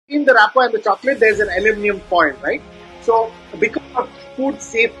between the wrapper and the chocolate, there's an aluminum foil, right? So because of food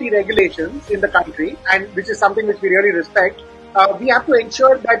safety regulations in the country, and which is something which we really respect, we have to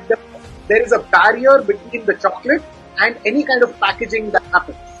ensure that there is a barrier between the chocolate and any kind of packaging that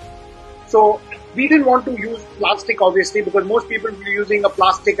happens. So we didn't want to use plastic, obviously, because most people were using a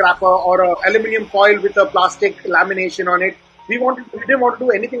plastic wrapper or an aluminum foil with a plastic lamination on it. We didn't want to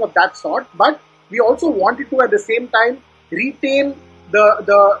do anything of that sort, but we also wanted to at the same time retain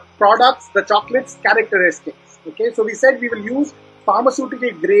the products, the chocolates characteristics. Okay, so we said we will use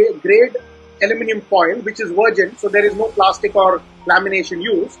pharmaceutical grade aluminum foil, which is virgin, so there is no plastic or lamination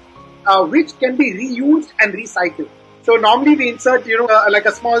used, which can be reused and recycled. So normally we insert, like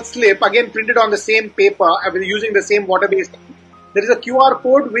a small slip, again printed on the same paper, using the same water-based. There is a QR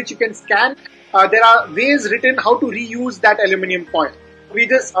code which you can scan. There are ways written how to reuse that aluminum foil. We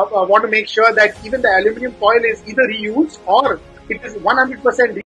just want to make sure that even the aluminum foil is either reused or it is 100%